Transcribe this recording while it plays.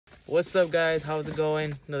What's up, guys? How's it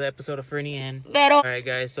going? Another episode of Fernie and Alright,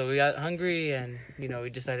 guys, so we got hungry and, we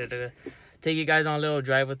decided to take you guys on a little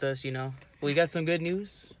drive with us, We got some good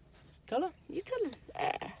news. Tell them. You tell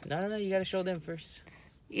them. No, you gotta show them first.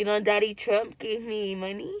 Daddy Trump gave me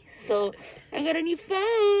money, so I got a new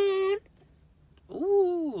phone.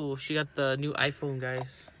 Ooh, she got the new iPhone,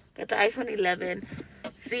 guys. Got the iPhone 11.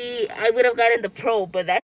 See, I would have gotten the Pro, but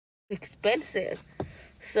that's expensive.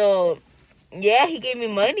 So, yeah, he gave me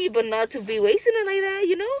money, but not to be wasting it like that,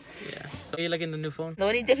 Yeah. So you liking the new phone? The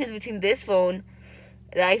only difference between this phone,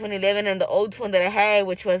 the iPhone 11, and the old phone that I had,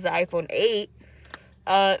 which was the iPhone 8,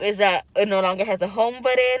 is that it no longer has a home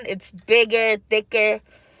button. It's bigger, thicker.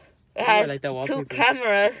 It has like that two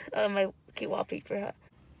cameras. My cute wallpaper, huh?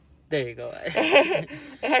 There you go. It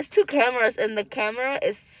has two cameras, and the camera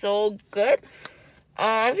is so good.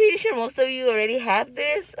 I'm pretty sure most of you already have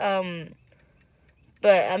this.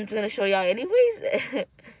 But I'm just gonna show y'all anyways. Alright,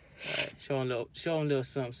 show them a little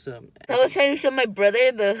something. I was trying to show my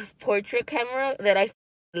brother the portrait camera that I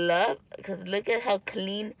love, because look at how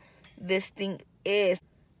clean this thing is.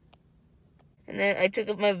 And then I took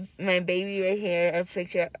up my baby right here, a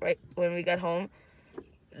picture right when we got home.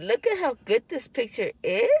 Look at how good this picture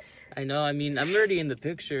is. I know. I mean, I'm already in the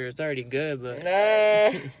picture. It's already good, but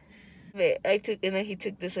and then he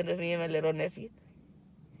took this one of me and my little nephew.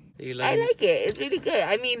 I like it. It's really good.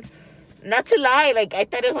 I mean, not to lie, I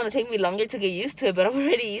thought it was gonna take me longer to get used to it, but I'm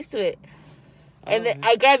already used to it. And then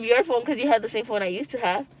I grabbed your phone because you had the same phone I used to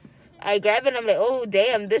have. I grabbed it and I'm like, oh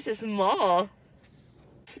damn, this is small.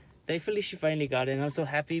 Thankfully, she finally got it, and I'm so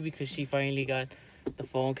happy because she finally got the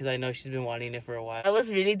phone, because I know she's been wanting it for a while. I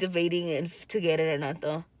was really debating to get it or not,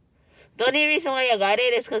 though. The only reason why I got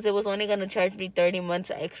it is because it was only gonna charge me 30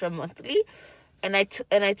 months extra monthly, and I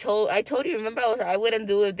told you, remember, I wouldn't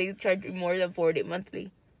do it if they charged me more than 40 monthly.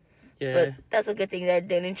 Yeah. But that's a good thing that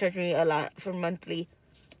they didn't charge me a lot for monthly.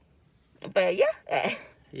 But yeah.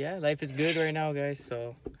 Yeah, life is good right now, guys.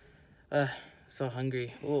 So, so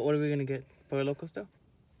hungry. What are we gonna get? Pollo Loco still?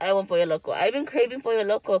 I want Pollo Loco. I've been craving Pollo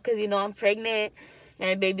Loco because, I'm pregnant.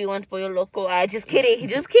 My baby wants Pollo Loco. Just kidding.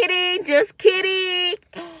 Just kidding.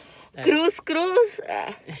 Cruz.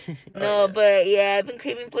 No, but yeah, I've been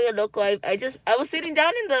craving Pollo Loco. I was sitting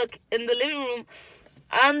down in the living room.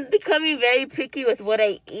 I'm becoming very picky with what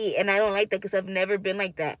I eat, and I don't like that because I've never been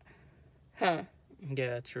like that. Huh?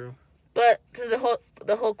 Yeah, true. But the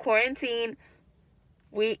whole quarantine,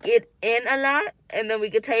 we eat in a lot, and then we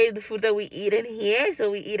get tired of the food that we eat in here,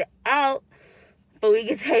 so we eat it out, but we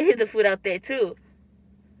get tired of the food out there too.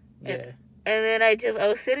 Yeah. And then I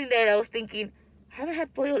was sitting there and I was thinking, I haven't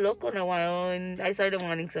had Pollo Loco in a while, and I started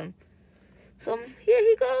wanting some. So here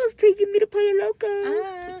he goes, taking me to Pollo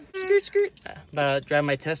Loco. Skirt. About to drive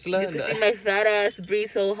my Tesla. You can see my fat ass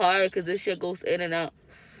breathe so hard because this shit goes in and out.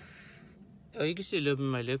 Oh, you can see a little bit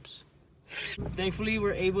of my lips. Thankfully,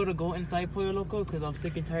 we're able to go inside Pollo Loco because I'm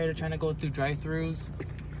sick and tired of trying to go through drive-thrus,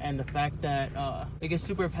 and the fact that it gets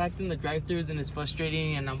super packed in the drive-thrus and it's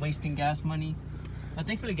frustrating, and I'm wasting gas money. But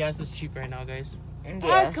thankfully, gas is cheap right now, guys.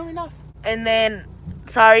 Yeah. It's coming off. And then,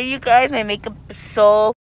 sorry you guys, my makeup is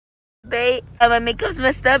so my makeup's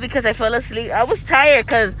messed up because I fell asleep. I was tired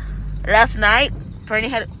because last night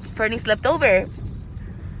Fernie slept over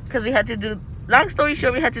because we had to do. Long story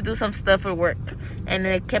short, we had to do some stuff for work, and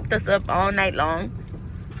it kept us up all night long.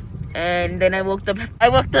 And then I woke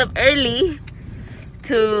up early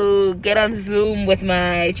to get on Zoom with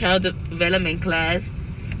my child development class,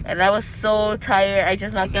 and I was so tired. I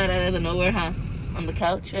just knocked out of nowhere, on the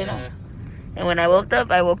couch, Yeah. And when I woke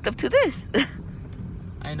up to this.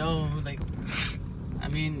 I know, I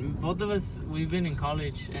mean, both of us, we've been in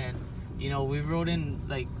college, and we wrote in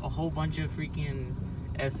a whole bunch of freaking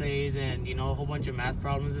essays and a whole bunch of math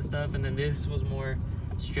problems and stuff, and then this was more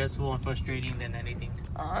stressful and frustrating than anything.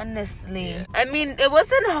 Honestly, yeah. I mean, it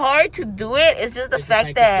wasn't hard to do it. It's just the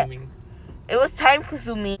fact that it was time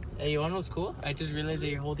consuming. Hey, you wanna know what's cool? I just realized that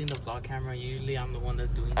you're holding the vlog camera. Usually I'm the one that's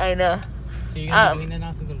doing it. I know. So you're gonna be doing that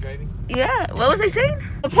now since I'm driving? Yeah. What was I saying?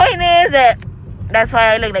 The point is that's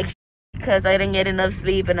why I look like because I didn't get enough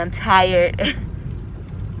sleep and I'm tired.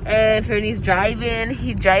 And Fernie's driving.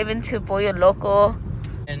 He's driving to Pollo Loco.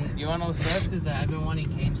 And you wanna know what sucks is that I've been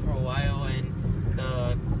wanting canes for a while, and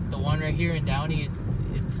the one right here in Downey,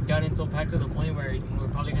 it's gotten so packed to the point where we're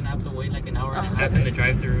probably gonna have to wait an hour and a half in the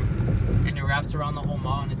drive-through, and it wraps around the whole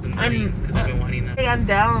mall, and it's annoying because I've been wanting that. I'm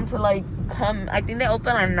down to come. I think they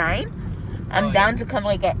open at 9. I'm down to come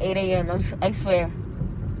at 8 a.m. I swear.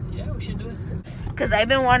 Yeah, we should do it. Because I've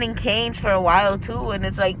been wanting canes for a while too, and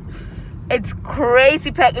it's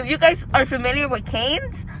crazy packed. If you guys are familiar with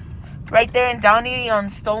Canes, right there in Downey on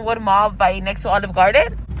Stonewood Mall by next to Olive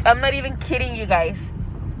Garden, I'm not even kidding you guys.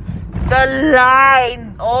 The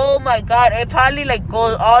line, oh my god, it probably like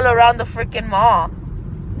goes all around the freaking mall.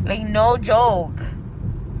 Like, no joke.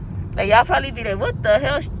 Like, y'all probably be like, what the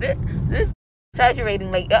hell? This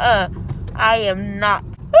exaggerating. Like, I am not.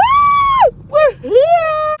 We're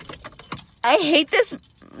here. I hate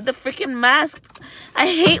the freaking mask. I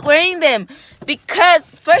hate wearing them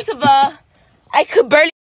because, first of all, I could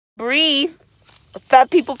barely breathe. Fat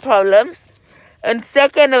people problems. And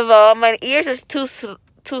second of all, my ears are too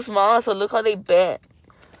small, so look how they bent.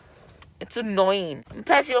 It's annoying. I'm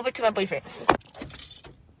passing over to my boyfriend.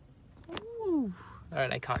 Ooh. All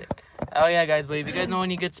right, I caught it. Oh yeah, guys, but if you guys know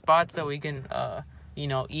any good spots that we can, you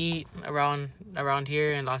know, eat around here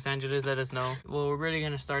in Los Angeles, let us know. Well, we're really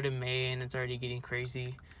gonna start in May, and it's already getting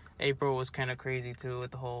crazy. April was kind of crazy too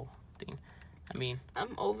with the whole thing. I mean,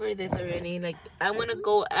 I'm over this already. Like, I want to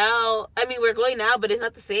go out. I mean, we're going out, but it's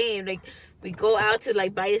not the same. Like, we go out to,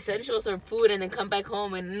 like, buy essentials or food and then come back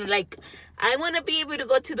home. And, like, I want to be able to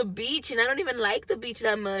go to the beach, and I don't even like the beach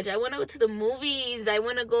that much. I want to go to the movies. I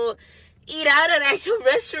want to go eat out at an actual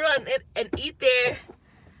restaurant and eat there.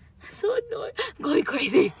 I'm so annoyed. I'm going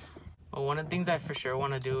crazy. Well, one of the things I for sure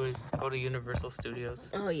want to do is go to Universal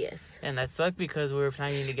Studios. Oh, yes. And that sucked because we were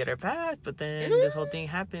planning to get our pass, but then this whole thing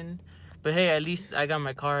happened. But hey, at least I got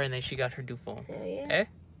my car, and then she got her new phone. Yeah.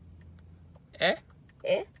 Yeah.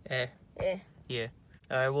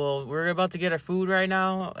 All right, well, we're about to get our food right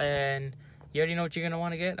now, and you already know what you're going to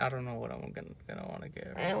want to get? I don't know what I'm gonna want to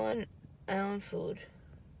get. Right? I want food.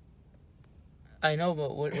 I know,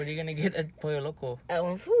 but what are you going to get at Pollo Loco? I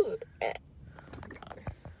want food.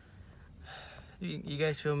 You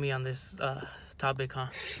guys feel me on this topic, huh?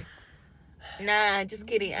 Nah, just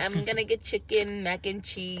kidding. I'm gonna get chicken, mac and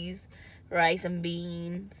cheese, rice and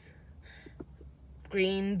beans,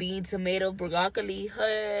 green beans, tomato, broccoli.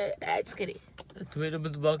 Just kidding. Tomato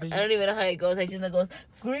with broccoli. I don't even know how it goes. I just know it goes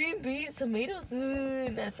green beans, tomatoes,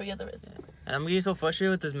 and I forget the rest. And I'm getting so frustrated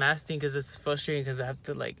with this mask thing because it's frustrating because I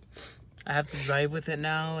have to drive with it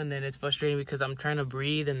now, and then it's frustrating because I'm trying to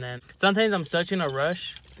breathe, and then sometimes I'm such in a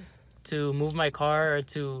rush to move my car or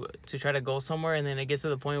to try to go somewhere, and then it gets to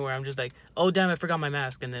the point where I'm just like, oh damn, I forgot my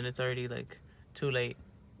mask, and then it's already like too late.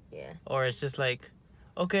 Yeah. Or it's just like,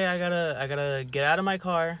 okay, I gotta get out of my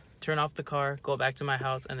car, turn off the car, go back to my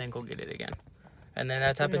house, and then go get it again. And then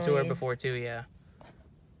that's happened to her before too, yeah.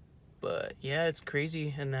 But yeah, it's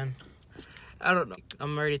crazy. And then I don't know,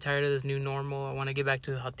 I'm already tired of this new normal. I want to get back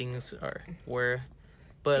to how things were.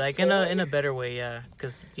 But like in a better way, yeah.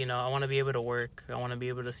 Because, you know, I want to be able to work. I want to be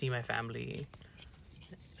able to see my family.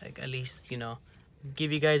 Like, at least, you know,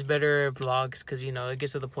 give you guys better vlogs. Because, you know, it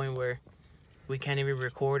gets to the point where we can't even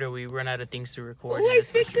record or we run out of things to record. Oh, I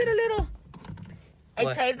fixed it a little. What?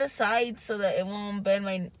 I tied the sides so that it won't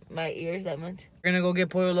bend my ears that much. We're going to go get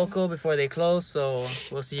Pollo Loco before they close. So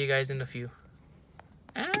we'll see you guys in a few.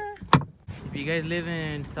 If you guys live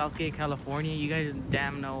in Southgate, California, you guys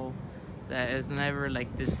damn know that it's never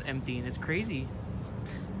like this empty, and it's crazy.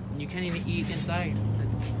 And you can't even eat inside.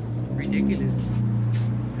 That's ridiculous.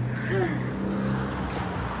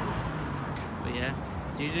 But yeah,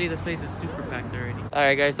 usually this place is super packed already. All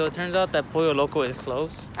right, guys. So it turns out that Pollo Loco is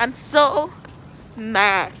closed. I'm so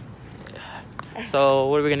mad. So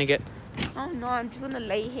what are we gonna get? Oh no, I'm just gonna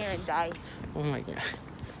lay here and die. Oh my god.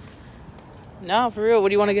 No, for real. What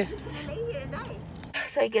do you want to get? I'm just gonna lay here and die.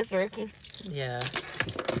 So I guess working. Yeah.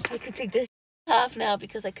 I could take this off now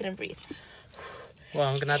because I couldn't breathe. Well,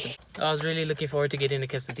 I'm gonna have to. I was really looking forward to getting a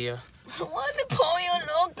quesadilla. I want the Pollo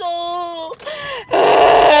Loco.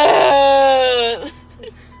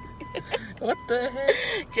 What the heck?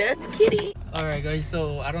 Just kidding. All right, guys.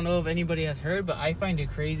 So I don't know if anybody has heard, but I find it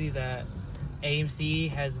crazy that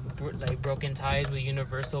AMC has broken ties with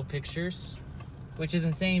Universal Pictures, which is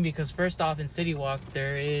insane because first off, in City Walk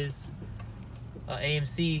there is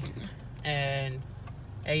AMC, and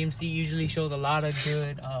AMC usually shows a lot of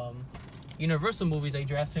good Universal movies like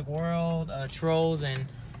Jurassic World, Trolls, and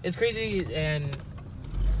it's crazy. And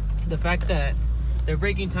the fact that they're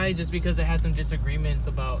breaking ties just because they had some disagreements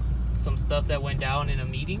about some stuff that went down in a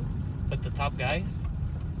meeting with the top guys.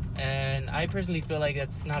 And I personally feel like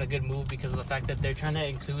that's not a good move because of the fact that they're trying to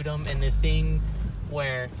include them in this thing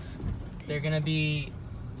where they're gonna be,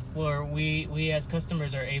 where we as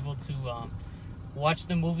customers are able to watch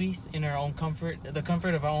the movies in our own comfort, the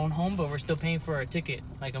comfort of our own home, but we're still paying for a ticket,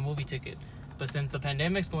 like a movie ticket. But since the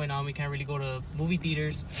pandemic's going on, we can't really go to movie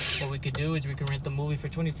theaters. What we could do is we can rent the movie for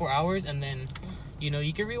 24 hours, and then, you know,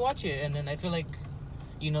 you can rewatch it. And then I feel like,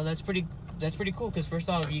 you know, that's pretty cool because first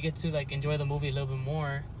off, you get to like enjoy the movie a little bit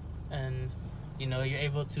more, and you know, you're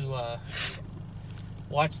able to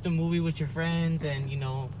watch the movie with your friends and, you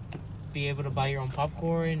know, be able to buy your own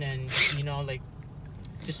popcorn and, you know, like,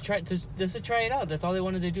 just to try it out. That's all they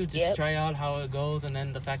wanted to do, just try out how it goes. And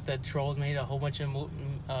then the fact that Trolls made a whole bunch of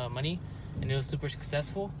money and it was super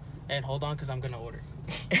successful. And hold on, because I'm going to order.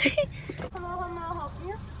 Hello, how may I help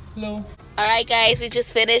you? Hello. All right, guys, we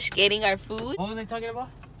just finished getting our food. What was I talking about?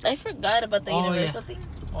 I forgot about the Universal thing.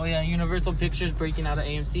 Oh, yeah, Universal Pictures breaking out of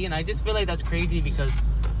AMC. And I just feel like that's crazy because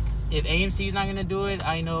if AMC is not going to do it,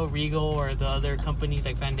 I know Regal or the other companies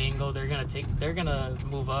like Fandango, they're going to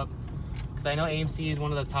move up. Because I know AMC is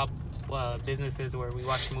one of the top businesses where we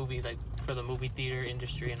watch movies, like for the movie theater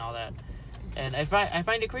industry and all that. And I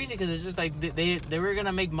find it crazy because it's just like they were going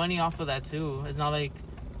to make money off of that too. It's not like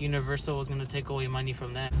Universal was going to take away money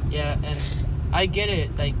from that. Yeah, and I get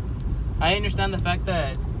it. Like, I understand the fact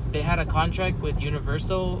that they had a contract with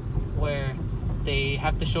Universal where they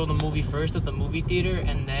have to show the movie first at the movie theater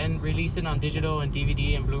and then release it on digital and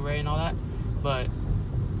DVD and Blu-ray and all that. But,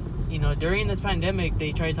 you know, during this pandemic,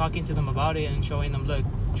 they tried talking to them about it and showing them, look,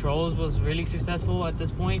 Trolls was really successful at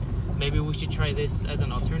this point. Maybe we should try this as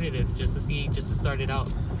an alternative just to start it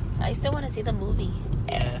out. I still want to see the movie.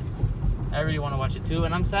 Yeah, I really want to watch it too.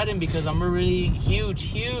 And I'm saddened because I'm a really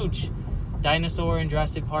huge dinosaur and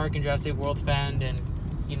Jurassic Park and Jurassic World fan. And,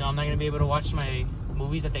 you know, I'm not going to be able to watch my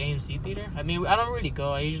movies at the AMC theater. I mean, I don't really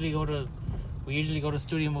go. We usually go to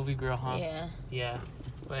Studio Movie Grill, huh? Yeah.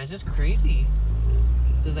 But it's just crazy.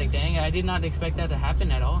 It's just like, dang, I did not expect that to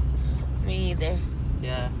happen at all. Me either.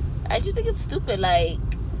 Yeah. I just think it's stupid. Like,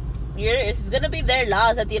 it's gonna be their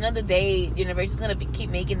loss at the end of the day. Universal's gonna keep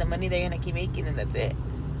making the money they're gonna keep making, and that's it.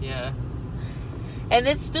 Yeah. And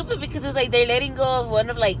it's stupid because it's like they're letting go of one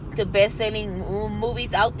of like the best-selling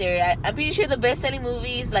movies out there. I'm pretty sure the best-selling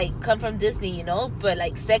movies like come from Disney, you know, but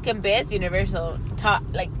like second best, Universal. Top,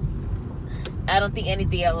 like, I don't think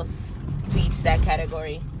anything else beats that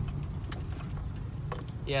category.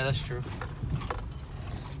 Yeah, that's true.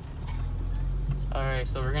 All right,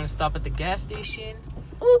 so we're gonna stop at the gas station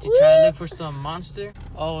to try to look for some Monster.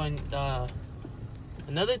 Oh, and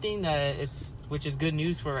another thing which is good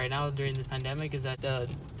news for right now during this pandemic is that the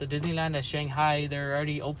Disneyland at Shanghai, they're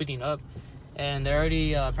already opening up and they're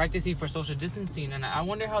already practicing for social distancing. And I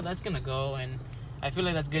wonder how that's gonna go. And I feel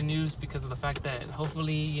like that's good news because of the fact that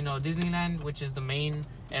hopefully, you know, Disneyland, which is the main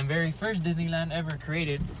and very first Disneyland ever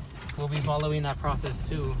created, will be following that process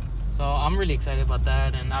too. So I'm really excited about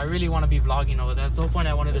that, and I really want to be vlogging over that. That's the whole point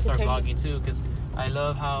I wanted to start vlogging too, because I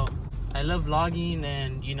love vlogging,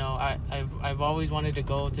 and you know, I've always wanted to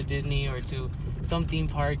go to Disney or to some theme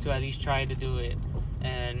park to at least try to do it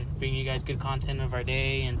and bring you guys good content of our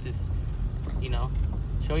day and just, you know,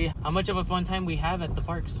 show you how much of a fun time we have at the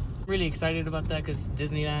parks. I'm really excited about that because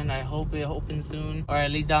Disneyland, I hope it opens soon, or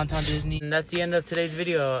at least downtown Disney. And that's the end of today's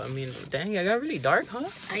video. I mean, dang, I got really dark, huh?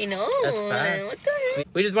 I know. That's fast. What the heck?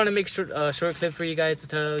 We just want to make a short clip for you guys to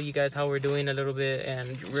tell you guys how we're doing a little bit,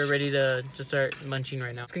 and we're ready to just start munching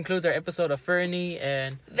right now. This concludes our episode of Fernie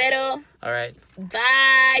and Vero. All right.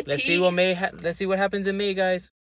 Bye. Let's Peace. see what happens in May, guys.